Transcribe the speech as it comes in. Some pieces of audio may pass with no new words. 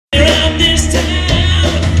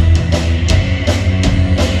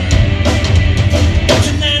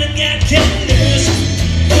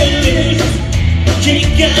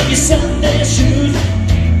up your Sunday shoes.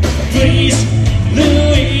 Please,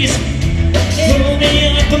 Louise, pull me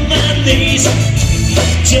up on my knees.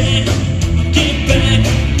 Jack, get back,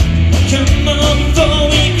 come on before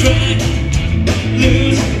we crack.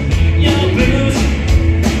 Lose your blues,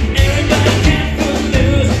 everybody can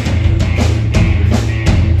footloose.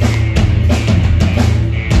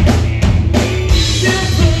 You're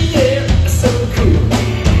playing so cool,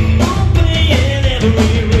 obeying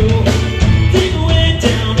every rule. Deep way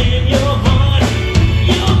down in your heart,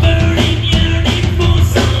 you're burning yearning for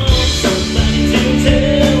somebody to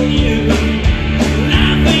tell you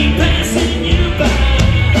I've been passing you by.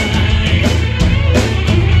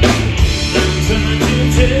 I'm trying to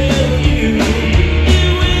tell you, you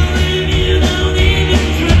will if you don't even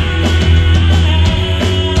try.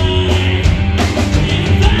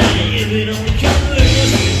 If it only can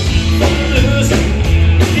lose, lose.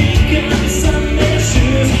 Pick up your Sunday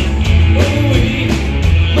shoes. Oh, we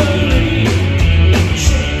believe.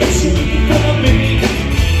 Shake it for me.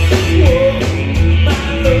 Whoa, my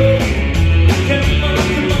love. Come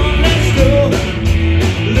on, let's go.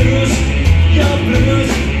 Lose your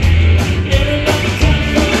blues. Everybody can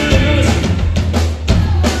footloose.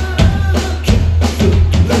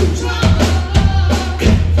 Footloose.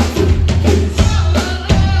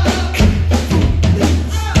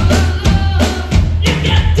 You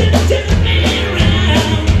got to turn me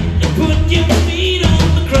around and put your feet on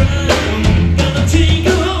the ground. Gonna take a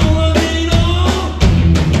hold of it all.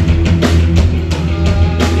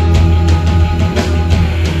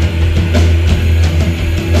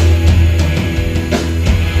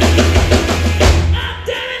 I'm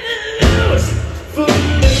turning loose,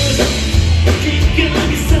 footloose. Kick on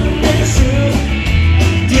your Sunday shoes.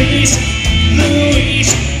 Please,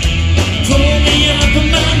 Louise, pull me up on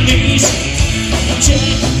my knees.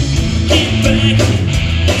 Jack, get back,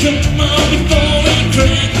 come on before we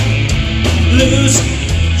crack. Lose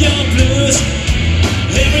your blues.